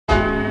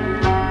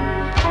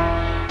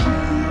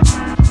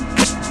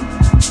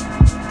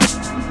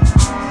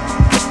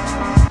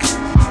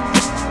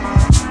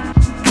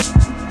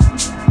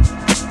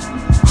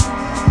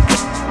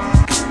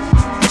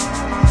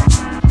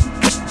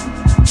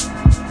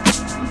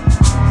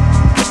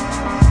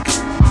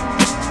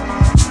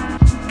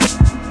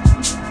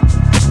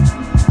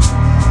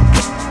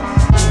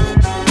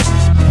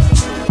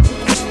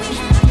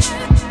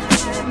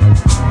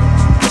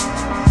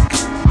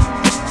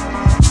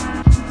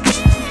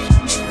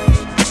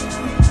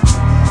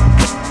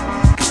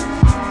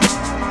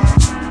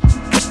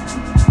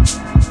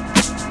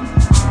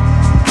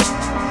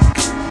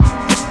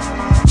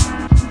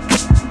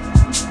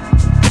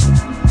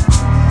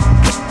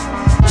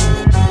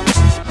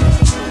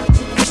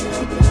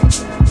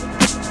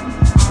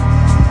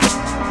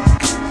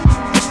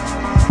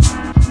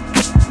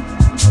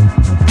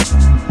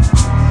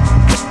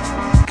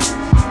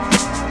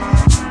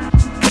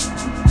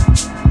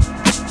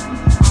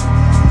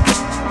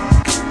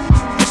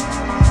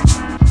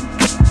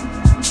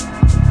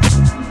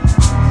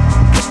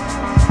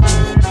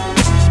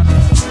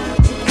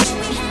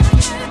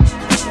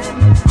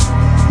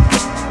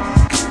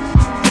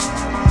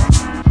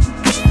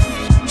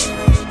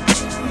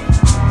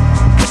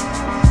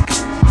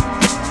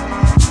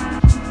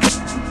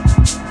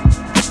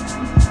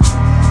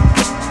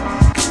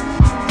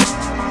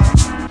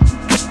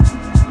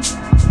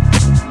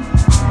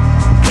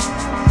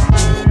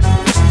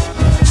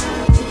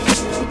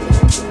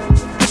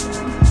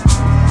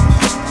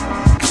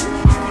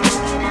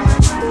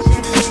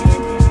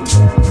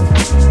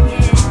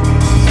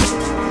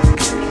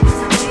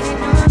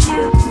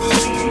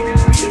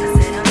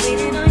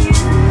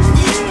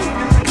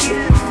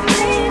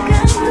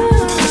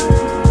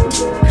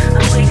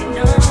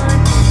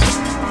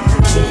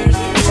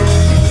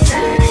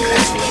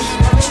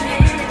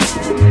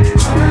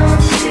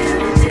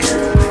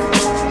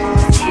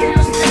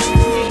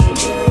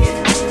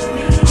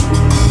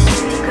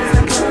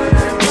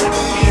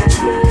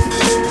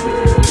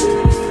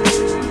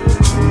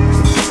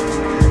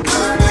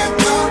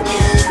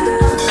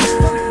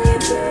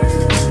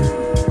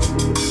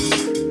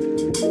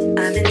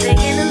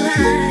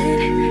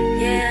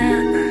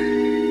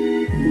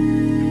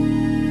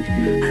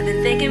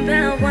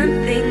about one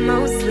thing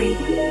mostly.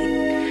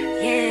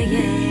 Yeah,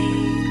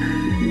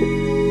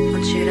 yeah.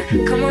 Want you to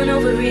come on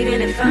over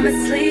even if I'm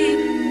asleep.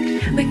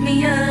 Wake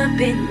me up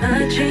in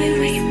my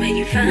dreams. When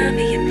you find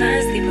me, you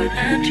find sleep while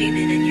I'm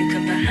dreaming, and you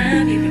come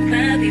behind me,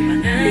 remind me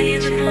while I in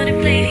the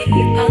morning, lady.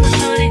 All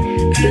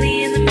alone,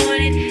 early in the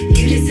morning.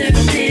 You deserve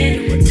a man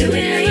who will do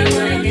it how you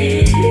want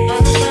it.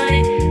 All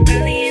alone,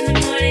 early in the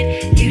morning.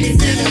 You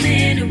deserve a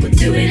man who will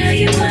do it how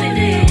you want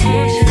it. I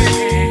want you now.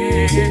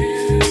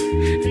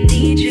 I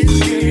need you now.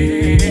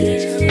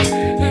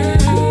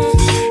 Oh,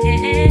 yeah.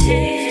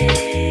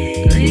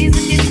 Ladies,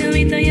 if you tell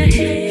me, throw your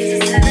hands.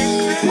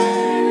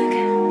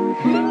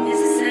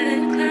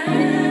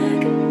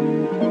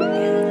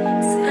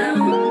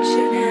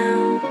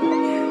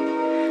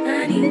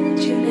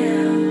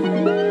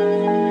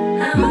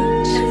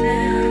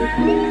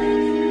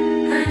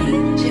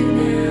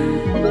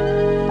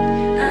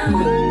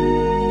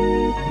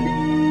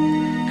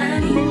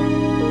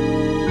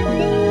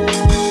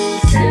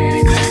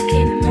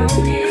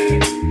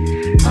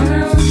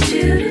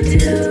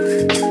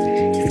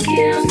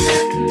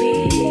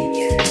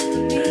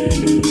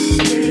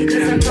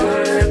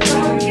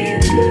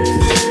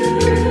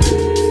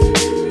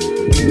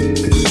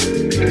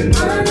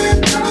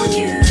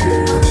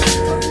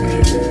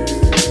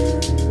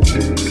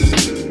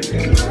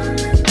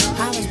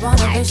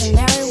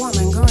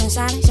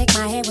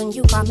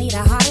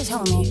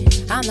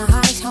 I'm the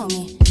hardest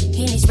homie.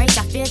 In this race,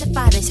 I feel the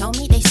fathers,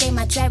 homie. They say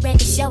my track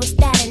record show is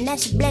style, and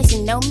that's a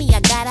blessing. Know me, I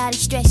got all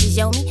these stresses,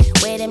 yo me.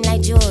 Wear them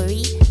like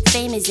jewelry.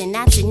 Fame is an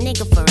option,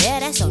 nigga, for real,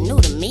 that's so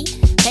new to me.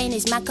 Pain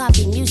is my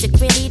coffee, music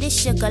really the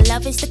sugar.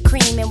 Love is the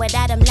cream, and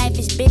without them, life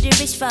is bitter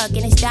as fuck.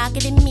 And it's darker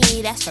than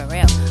me, that's for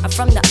real. I'm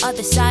from the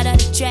other side of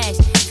the tracks.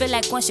 Feel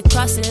like once you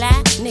cross the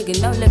line, nigga,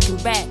 no looking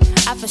back.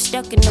 I feel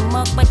stuck in the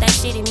muck, but that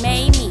shit, it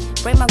made me.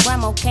 Break my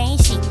grandma,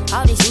 can't see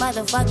all this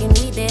motherfucking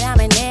weed that I'm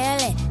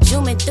inhaling.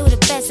 Zooming through the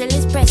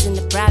pestilence, pressing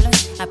the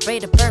problems. I pray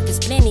the purpose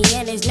plenty,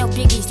 and there's no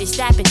piggies to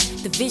stop it.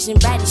 The vision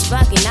bright as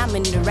fuck, and I'm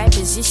in the right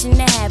position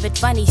to have it.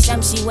 Funny,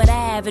 some see what I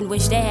have and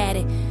wish they had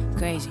it.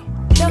 Crazy.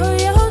 Throw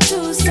your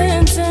 2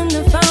 cents in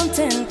the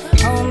fountain.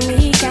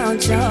 Homie,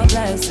 count your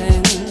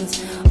blessings.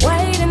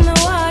 Wade in the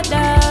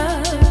water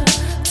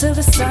till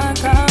the sun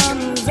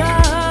comes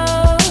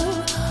up.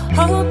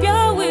 Hope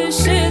your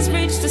wishes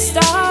reach the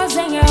stars,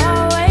 and you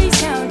always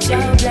count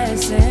your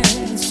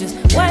blessings. Just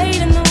wade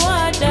in the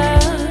water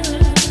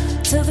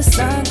till the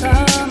sun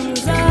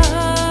comes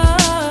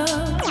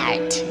up.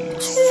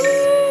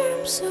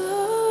 Dreams of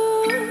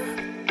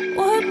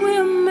what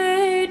we're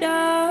made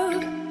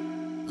of.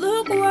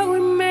 Look what we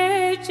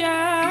made,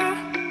 yeah.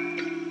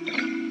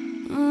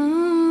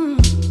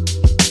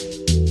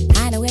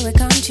 I know where it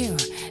come true.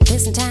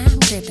 Listen, time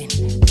gripping,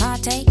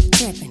 partake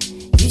tripping.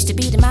 Used to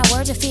be to my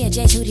words of fear,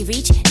 just who they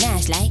reach. Now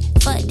it's like,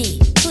 fuck this,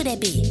 who that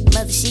be?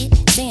 Mother shit,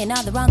 saying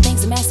all the wrong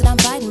things, the master, I'm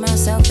fighting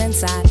myself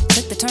inside.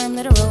 Took the term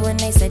literal when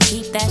they said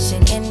keep that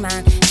shit in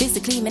mind.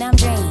 Physically, man, I'm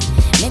drained.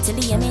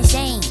 Mentally, I'm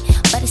insane.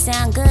 But it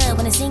sound good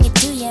when I sing it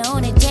to you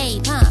on a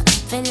tape, huh?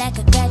 Feel like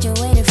I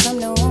graduated from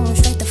the womb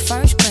straight to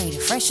first grade.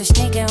 Freshest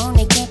nigga on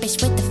the campus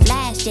with the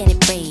flash and it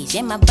praise.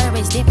 And my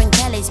Burberry's different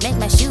colors, match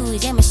my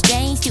shoes and my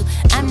strange too.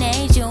 I'm the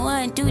ancient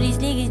one, to these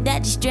niggas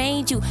that just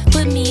strange you.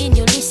 Put me in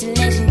your list of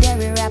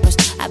legendary rappers.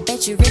 I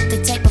bet you rip the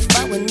tape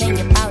before and then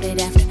you bout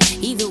it after.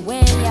 Either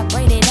way, I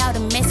prayed it out, a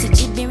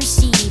message it been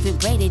received. And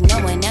prayed it no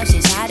one else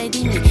is harder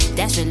than me.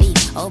 That's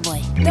relief, oh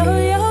boy. Throw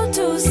your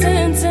 2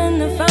 cents in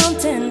the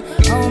fountain.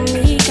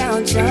 Homie,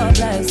 count your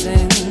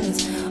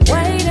blessings.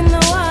 Wade in the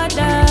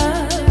water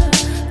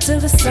till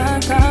the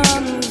sun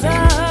comes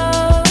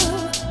up.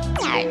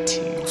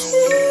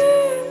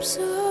 Dreams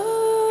of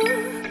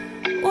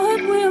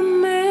what we're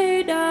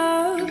made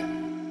of.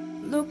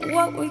 Look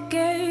what we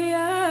gave.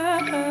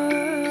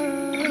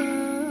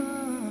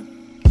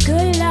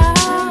 Good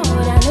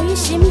Lord, I know you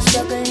see me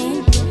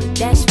struggling.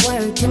 That's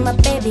word to my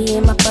baby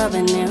and my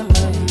brother now.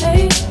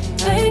 Hey,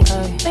 hey,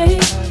 hey,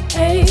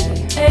 hey,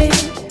 hey, hey.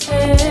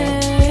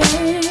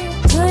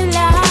 Good Lord, I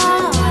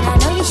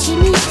know you see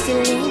me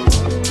hustling.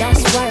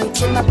 That's word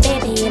to my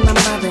baby and my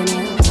mother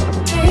now.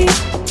 Hey,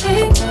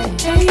 hey,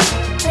 hey,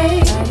 hey,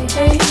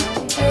 hey,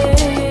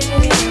 hey.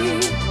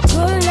 Good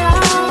Lord, I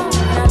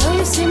know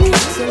you see me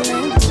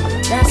hustling.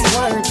 That's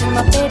word to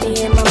my baby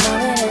and my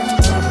mother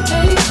now.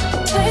 Hey,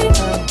 hey,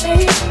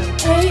 hey,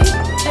 hey,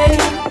 hey,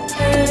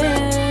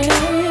 hey.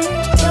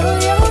 Throw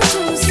your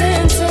 2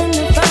 cents in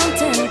the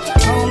fountain.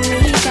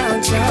 Homie,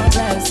 count your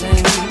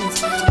blessings.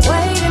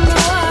 Wade in the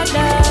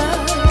water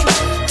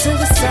till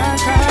the sun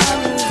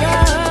comes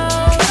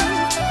up.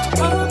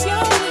 Hope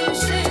your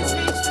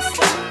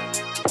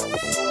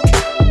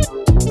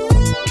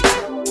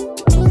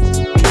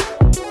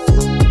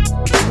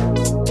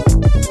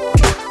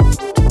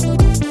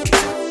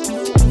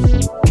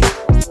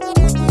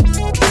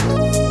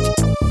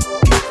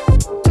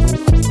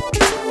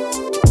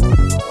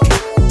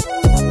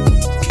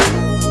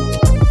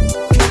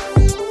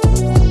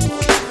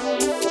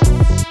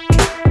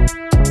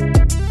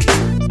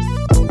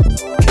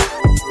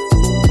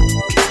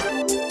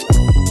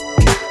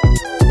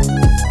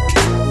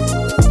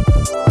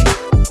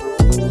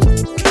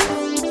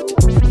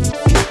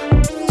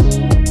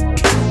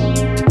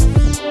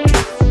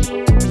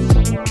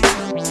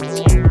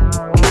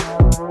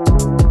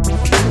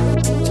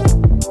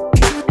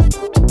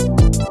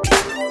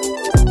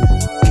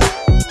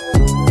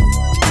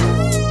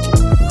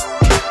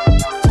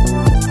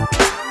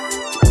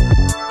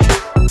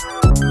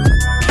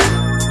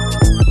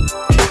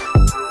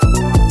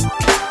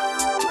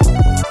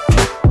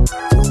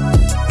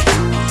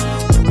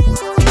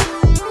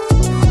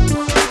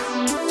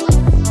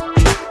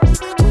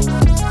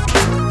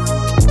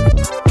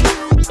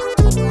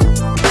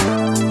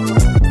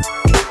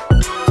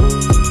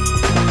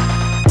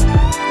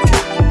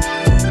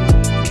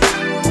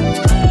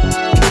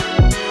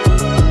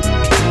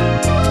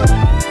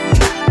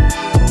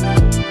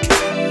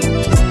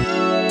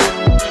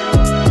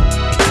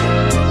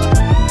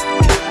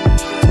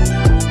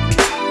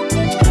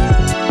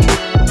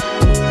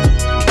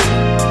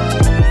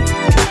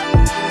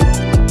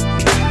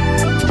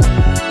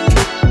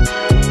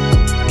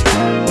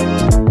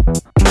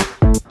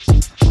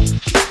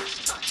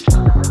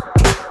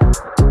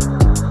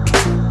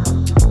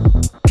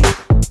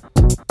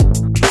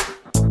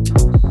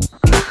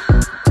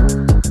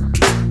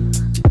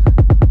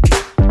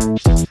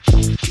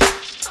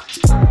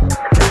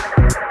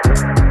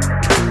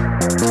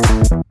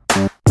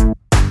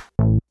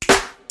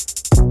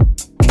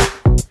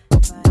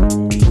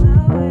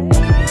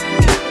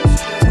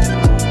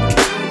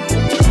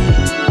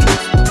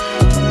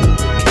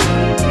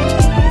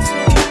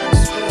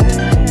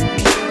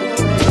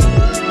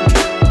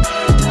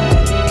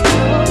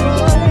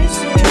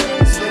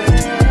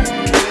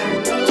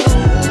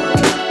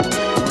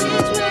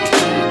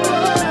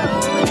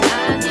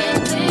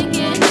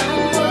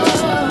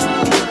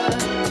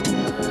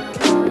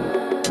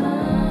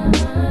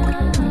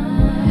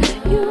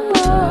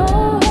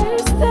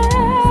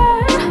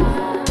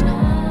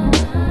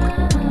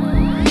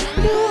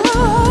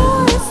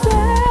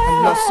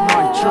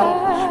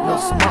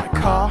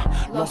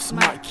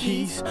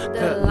keys,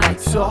 the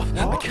lights off.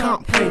 I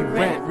can't pay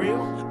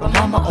rent, but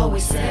mama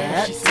always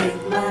said,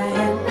 take my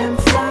hand and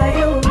fly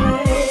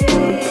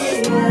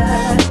away.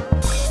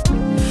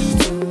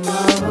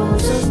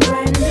 Tomorrow's a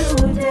brand new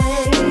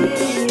day.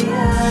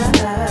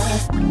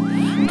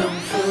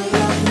 Don't fill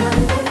your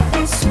mind with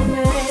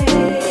dismay.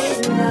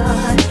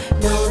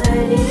 Know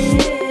that it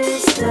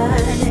is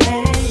done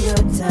and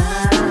your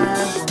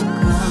time will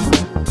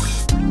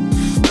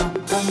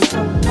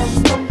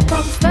come.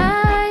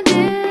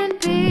 Finding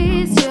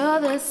peace, you're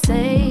the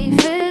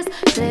safest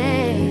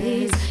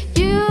place.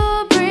 You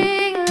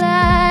bring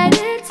light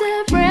into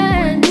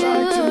brand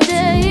new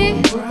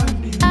day.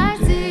 I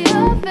see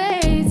your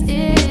face,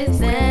 is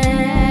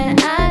there?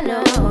 I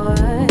know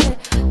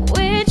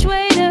which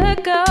way to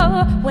go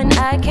when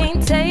I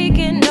can't take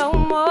it no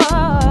more.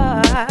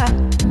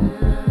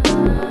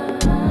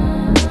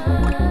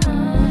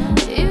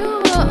 You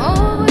were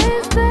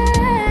always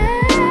there.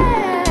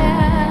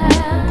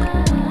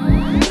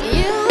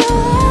 You were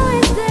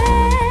always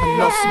there.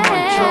 lost my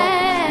job,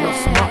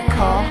 lost my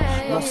car,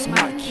 lost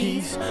my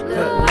keys,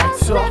 the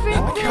lights off. I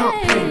can't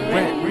pay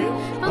rent,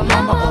 but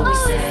mama always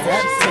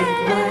said, take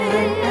my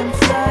hand and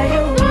fly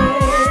away.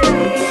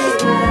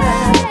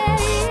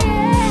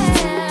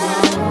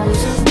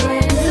 Tomorrow's a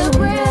brand new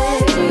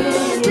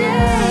day.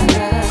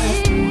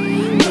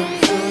 Don't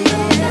fill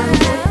your mind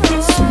with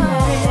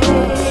dismay.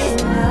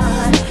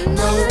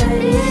 Know that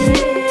it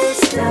is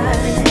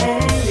done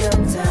and your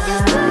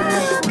time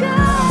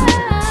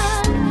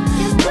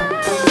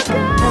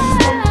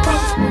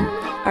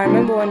I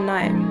remember one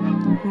night,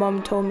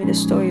 Mum told me the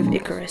story of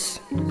Icarus.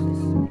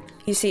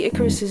 You see,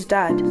 Icarus's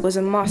dad was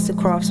a master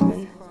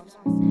craftsman,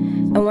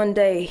 and one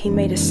day he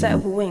made a set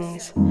of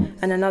wings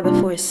and another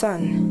for his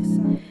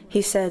son.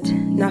 He said,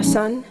 "Now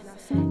son,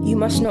 you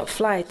must not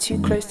fly too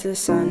close to the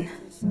sun,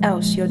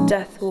 else your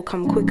death will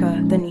come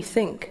quicker than you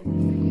think."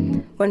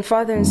 When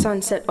father and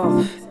son set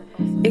off,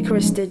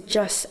 Icarus did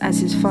just as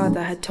his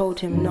father had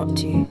told him not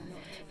to.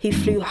 He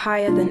flew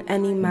higher than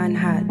any man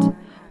had,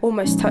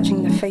 almost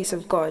touching the face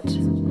of God,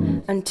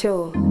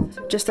 until,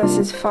 just as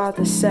his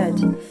father said,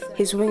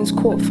 his wings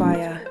caught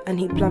fire and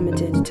he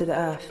plummeted to the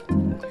earth.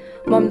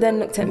 Mum then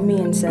looked at me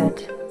and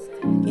said,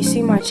 "You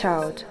see, my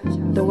child,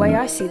 the way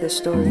I see the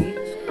story,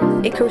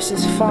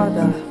 Icarus's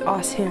father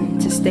asked him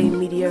to stay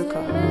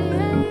mediocre,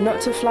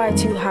 not to fly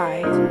too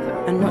high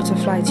and not to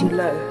fly too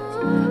low.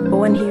 But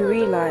when he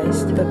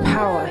realized the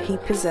power he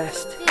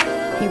possessed,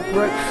 he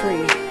broke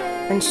free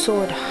and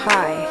soared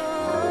high,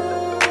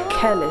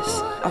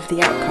 careless of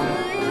the outcome.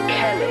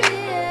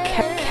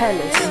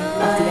 Careless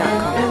of the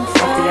outcome.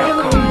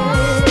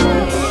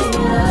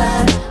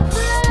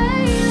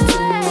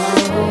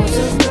 Tomorrow's a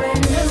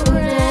brand new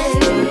day.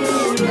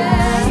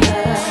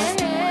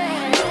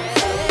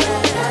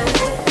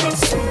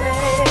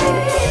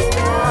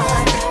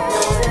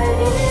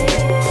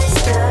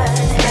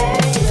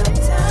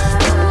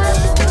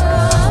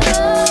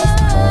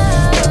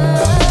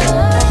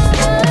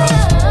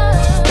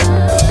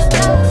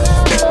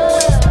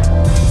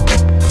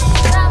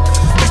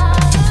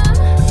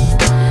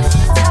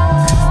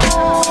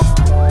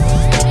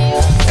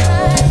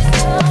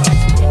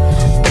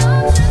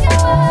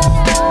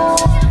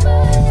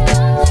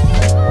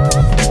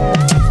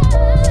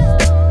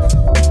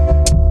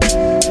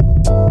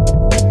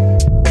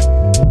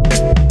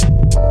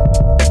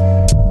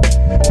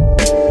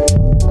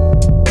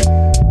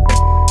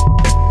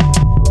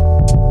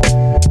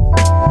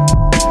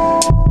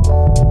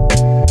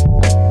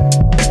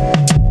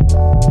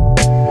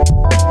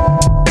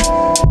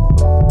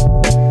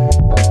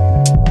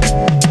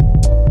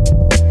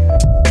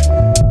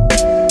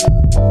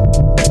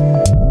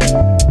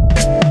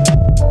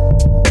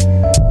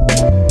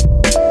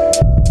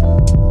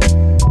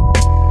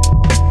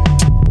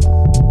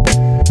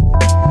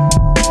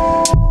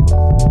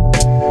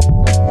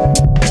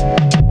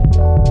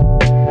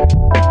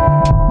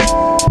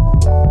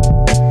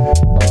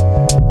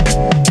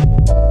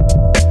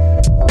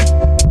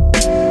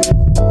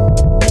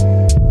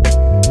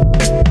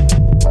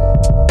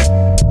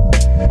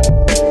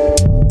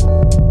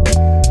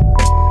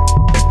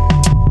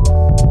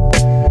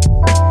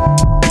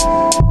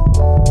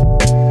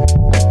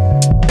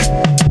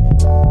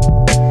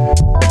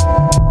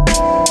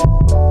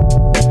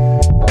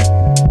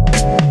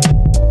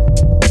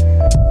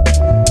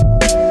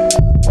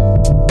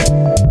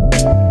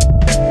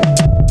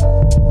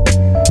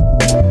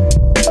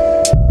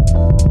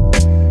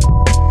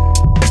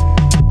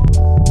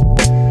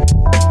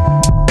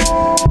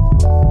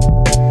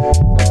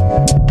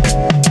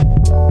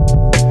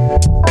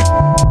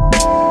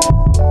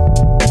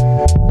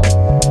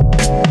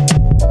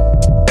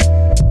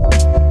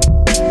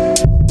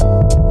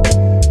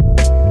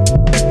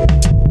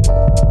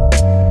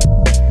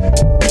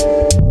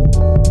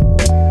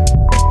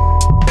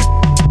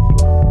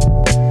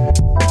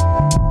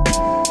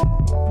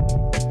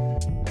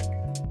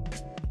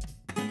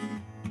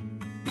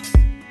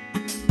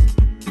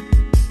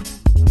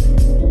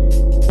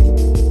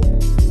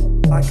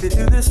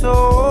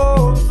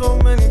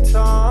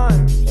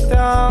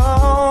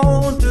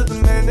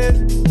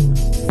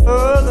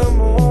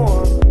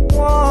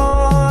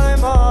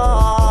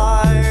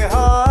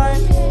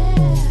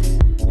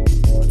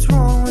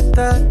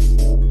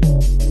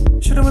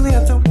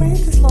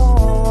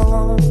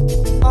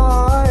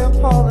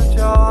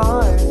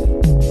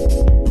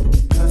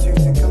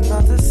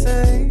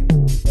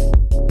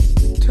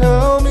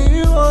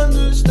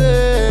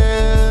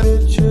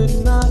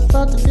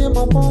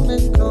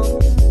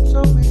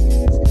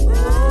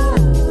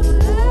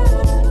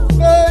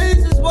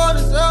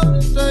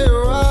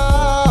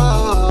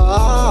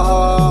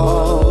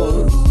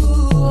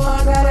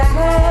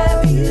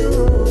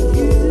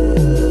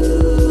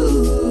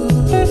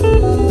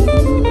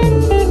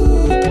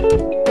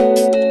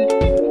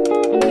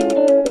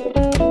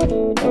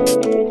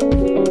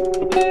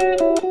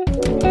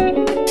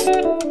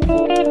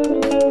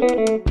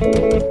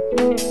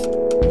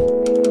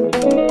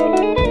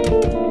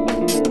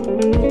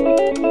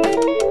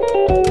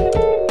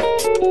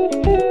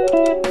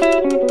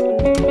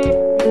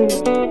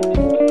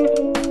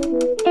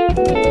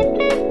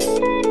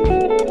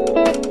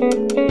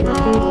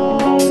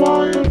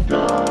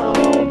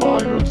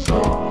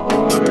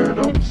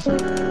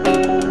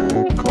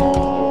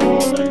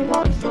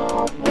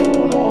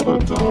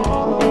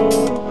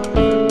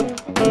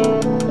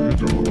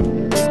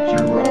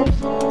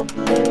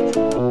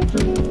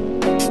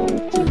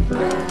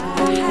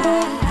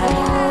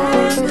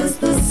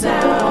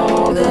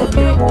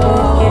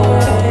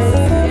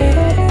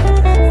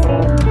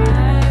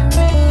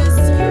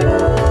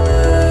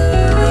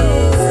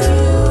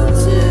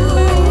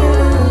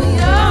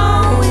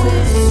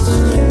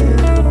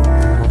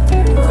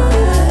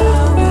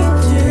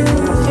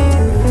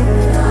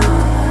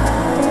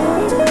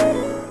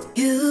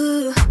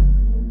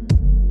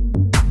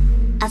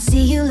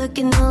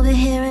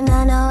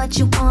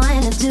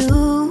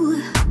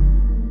 you.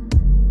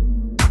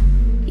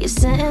 You're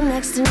sitting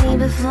next to me,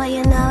 before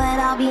you know it,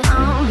 I'll be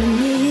on my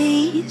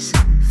knees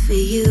for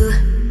you.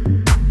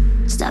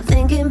 Stop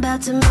thinking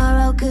about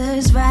tomorrow,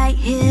 'cause right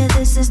here,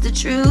 this is the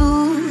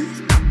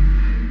truth.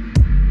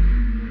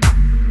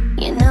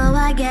 You know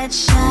I get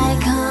shy,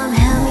 come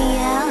help me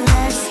out,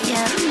 let's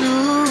get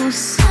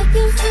loose. I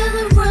can feel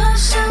the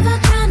rush of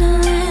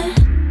adrenaline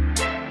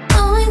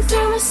going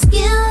through my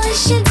skin, this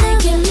shit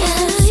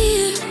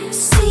ridiculous.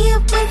 See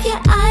it with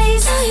your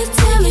eyes, how you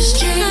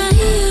chemistry.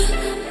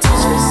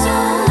 Touch me so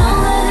long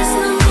that it's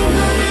not me.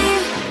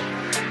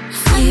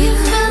 I can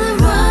feel the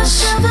rush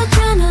of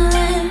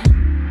adrenaline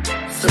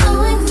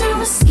flowing through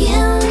my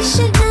skin, this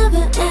shit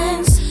never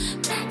ends.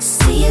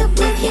 See it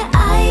with your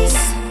eyes,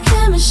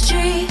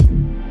 chemistry.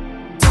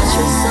 Touch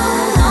me so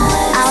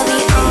long, I'll be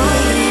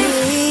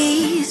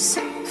always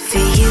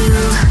for you.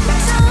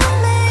 Don't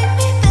make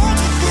me beg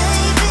you,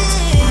 baby.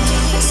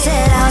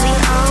 Said I'll be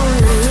on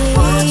my knees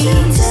for you.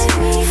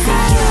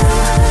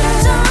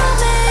 Don't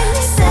make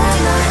me set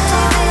my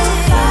heart on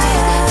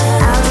fire.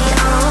 I'll be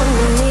on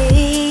my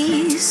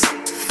knees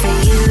for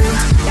you.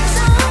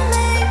 Don't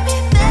make me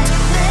beg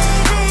you,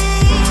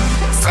 baby.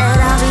 Said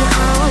I'll be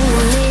on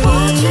my knees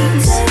for you.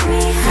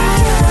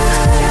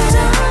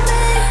 Don't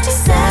make me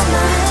set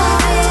my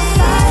heart on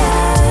fire.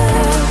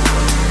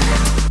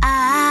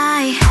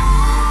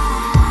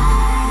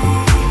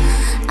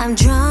 I'm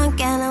drunk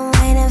and I'm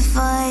waiting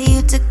for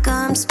you to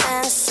come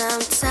spend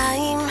some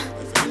time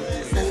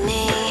with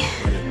me.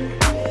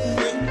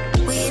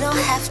 We don't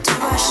have to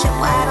rush it,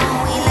 why don't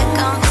we let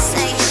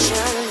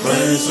conversation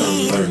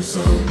lead? Burn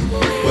some,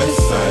 West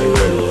Side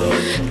Red Rum.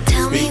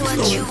 Tell me what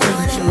you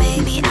want and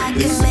maybe I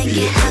can make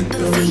it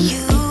happen for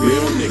you.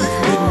 Real niggas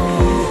with me,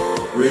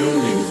 real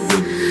niggas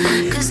with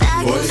me. 'Cause I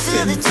can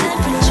feel the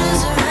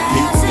temperatures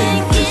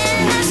rising,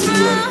 yeah, it's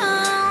wrong.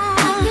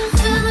 I can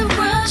feel the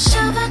rush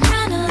of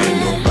adrenaline. Ain't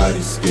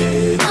nobody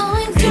scared,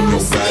 Going ain't through my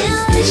nobody skin,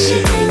 this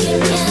shit scared.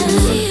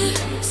 ridiculous.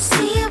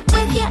 See it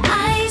with your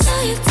eyes,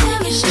 how you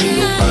chemistry. Ain't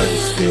nobody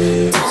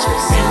scared, Touch me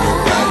so ain't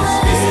nobody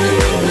scared.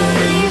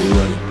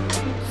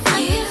 I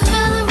can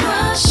feel the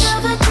rush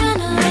of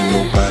adrenaline. Ain't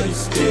nobody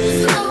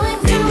scared, Flowing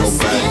ain't through my nobody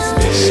skin,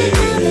 this shit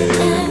never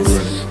ends.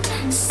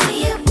 scared. See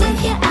it with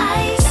your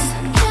eyes,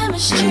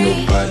 chemistry. Ain't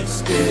nobody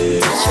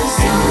scared, Touch me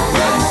so ain't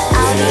nobody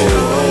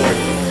scared.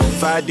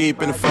 5 deep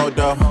in the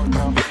photo.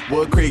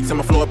 Wood creeks on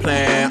my floor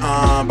plan.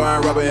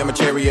 Burn rubber in my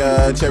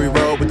chariot. Cherry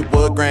road with the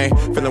wood grain.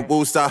 Feeling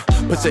woo-saw.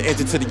 Push the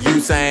engine to the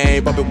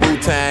Usain. Bumpin'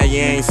 Wu-Tang. You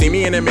ain't seen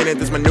me in a minute.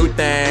 This my new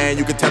thing.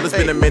 You can tell it's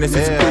been a minute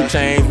since the crew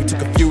changed. We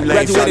took a few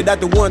lanes. Graduated out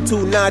the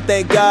 129,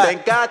 thank God.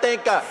 Thank God,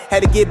 thank God.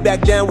 Had to get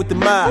back down with the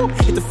mob.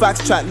 Hit the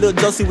foxtrot, Lil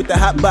Josie with the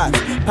hot box.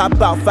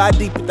 Pop out 5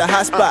 deep with the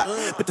hot spot.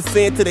 Put the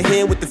fan to the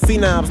hand with the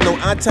phenoms. No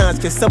ententes,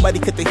 cause somebody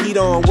cut the heat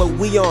on. What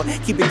we on?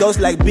 Keep it ghost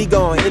like Be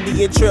Gone.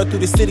 Indian trail through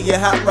the city, a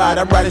hot ride.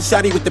 I'm riding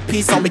shotty with the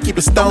piece on me, keep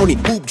it stony.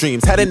 Hoop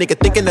dreams, had a nigga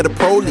thinking of the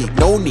pro league.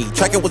 No need,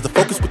 tracking was the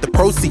focus with the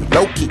proceed.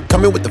 Low key,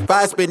 coming with the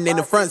fire spitting in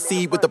the front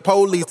seat with the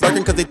police.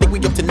 Lurking cause they think we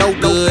up to no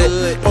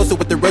good. Posted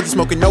with the Reggie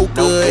smoking no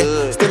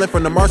good. Stealing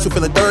from the Marshall,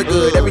 feeling dirt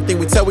good. Everything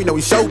we tell, we know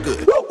we show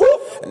good.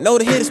 I know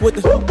the hitters with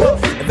the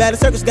Nevada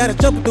Circus got us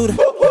jumping through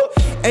the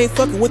ain't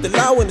fucking with the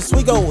law when the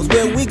sweet goes.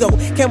 Where we go,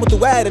 came with the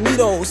wide and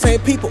needles. Same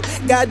people,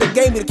 God that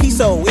gave me the key,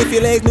 so if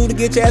your legs new to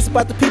get your ass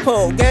about the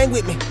peephole, gang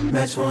with me.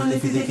 Match one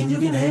if you thinking you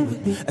can hang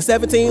with me. A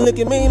 17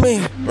 looking mean.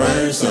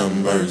 Burn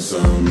some,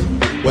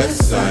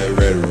 West Side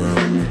Red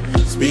Rum.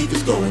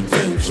 Speakers going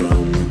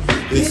tantrum.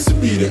 This will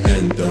be the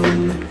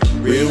anthem.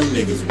 Real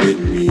niggas with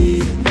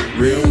me,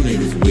 real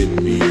niggas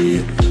with me.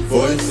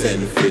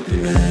 47 to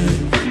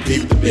 59.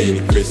 Keep the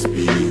Benny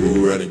crispy.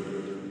 Who running?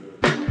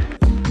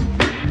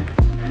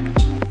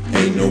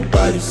 Ain't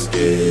nobody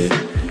scared.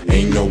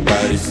 Ain't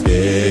nobody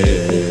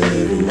scared.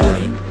 Who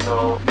running?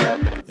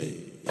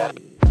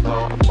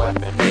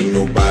 Ain't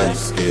nobody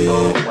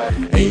scared.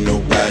 Ain't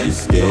nobody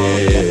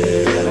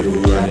scared.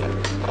 Who running?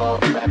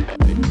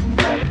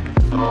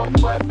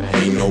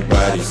 Ain't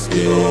nobody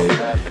scared.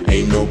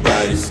 Ain't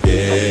nobody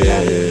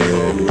scared.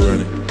 Who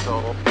running?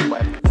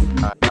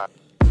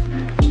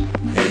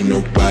 Ain't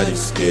nobody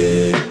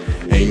scared.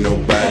 Ain't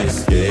nobody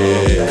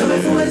scared.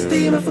 Coming for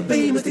SD, I'm for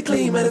B, Mr.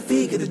 Clean, matter of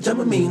feet, get the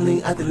jumper mean,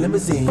 lean out the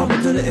limousine.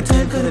 Bumping to the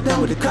intent, cut it down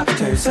with the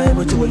cocktail. Same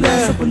what you would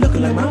last, up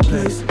looking like my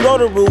place. Blow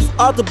the roof,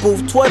 out the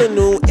booth, twitter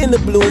noon, in the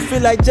blue.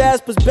 Feel like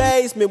Jasper's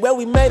basement, where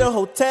we made a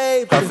whole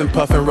tape.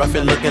 Puffin',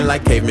 roughin', looking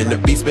like cavemen. The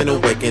beast been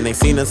awakened, ain't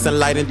seen the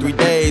sunlight in 3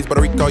 days. But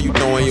I recall you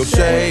throwing your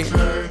shade.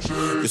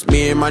 Just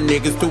me and my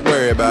niggas to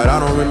worry about, I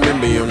don't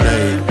remember your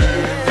name.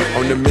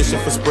 On the mission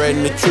for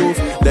spreading the truth.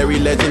 Larry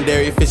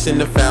legendary, fish in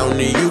the fountain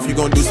of youth. You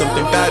gon' do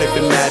something about it if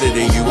it matter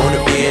to you.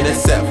 Wanna be in a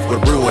set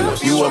with ruin.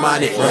 You are my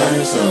nigga.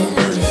 Burn some,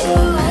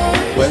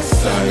 West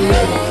Side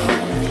Red Rum.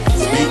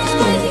 Speakers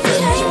going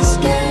tantrum.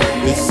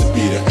 This will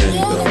be the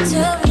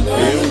anthem.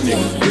 Real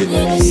niggas with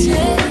me,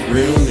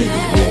 real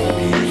niggas with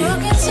me.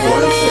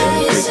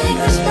 47,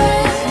 59.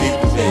 Keep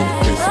the Benny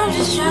crispy. I'm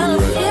just trying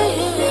to feel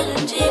you in a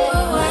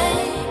deeper way.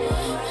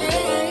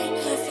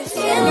 If you're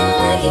feeling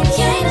like you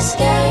can't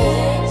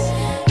escape.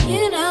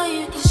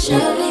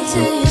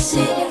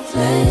 secret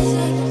place.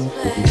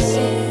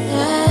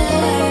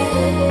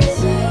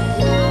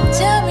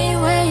 Tell me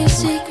where your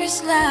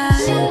secrets lie.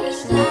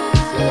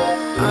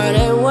 Are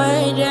they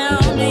way down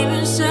deep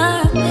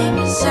inside?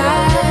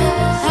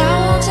 I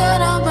won't tell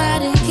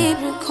nobody, keep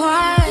it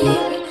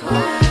quiet.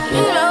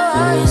 You know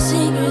all your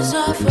secrets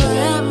are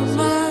forever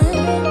mine.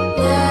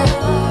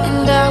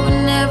 And I would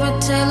never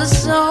tell a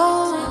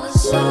soul.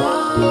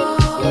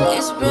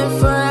 It's been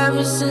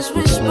forever since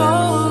we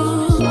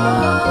spoke.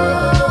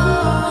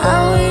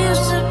 How we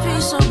used to be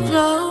so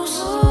close.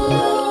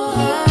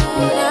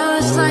 Now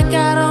it's like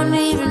I don't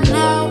even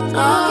know.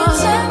 You can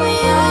tell me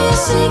all your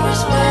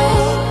secrets,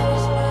 babe.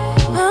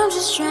 I'm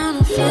just trying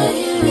to feel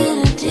you in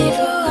a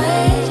deeper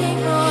way.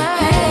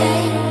 Hey,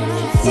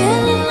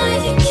 feeling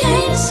like you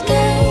can't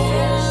escape.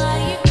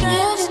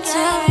 You can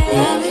tell me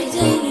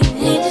everything you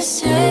need to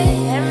say.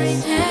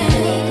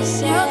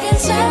 You can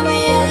tell me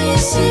all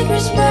your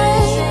secrets,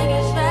 babe.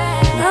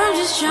 I'm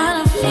just trying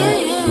to feel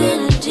you in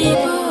a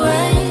deeper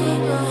way.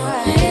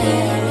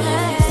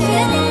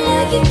 Feeling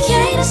like you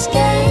can't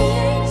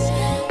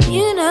escape.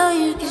 You know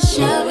you can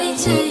show me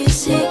to your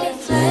secret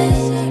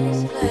place.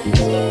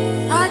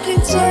 I can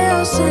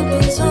tell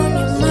something's on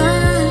your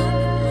mind.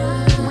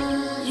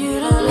 You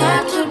don't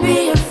have to be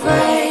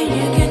afraid.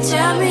 You can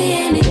tell me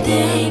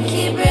anything.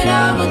 Keep it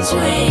all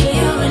between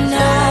you and I.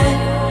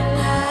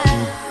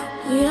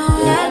 We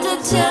don't have to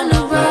tell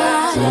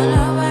nobody.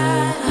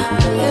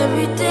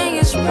 Everything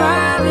is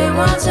private.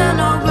 Won't tell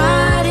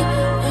nobody.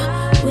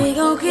 We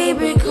gon'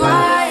 keep it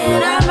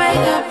quiet. I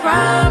make a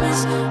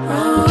promise.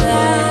 Oh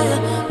yeah,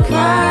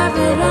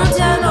 private. Don't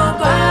tell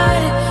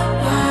nobody.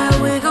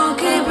 We gon'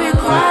 keep it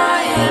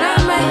quiet. I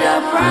made a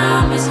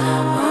promise.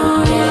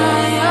 Oh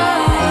yeah,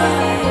 yeah.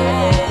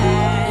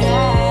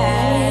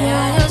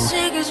 All your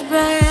secrets,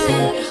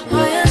 babe.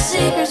 All your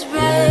secrets,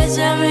 babe.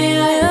 Tell me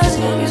all your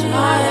secrets, babe.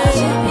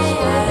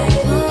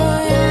 Oh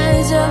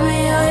yeah, tell me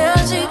all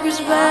your secrets,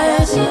 babe.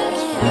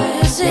 All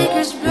your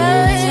secrets, babe. Secrets,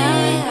 babe.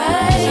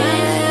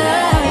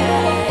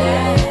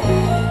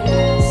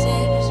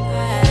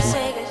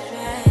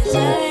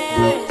 Tell me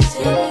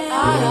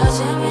all your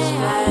secrets,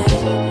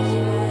 babe.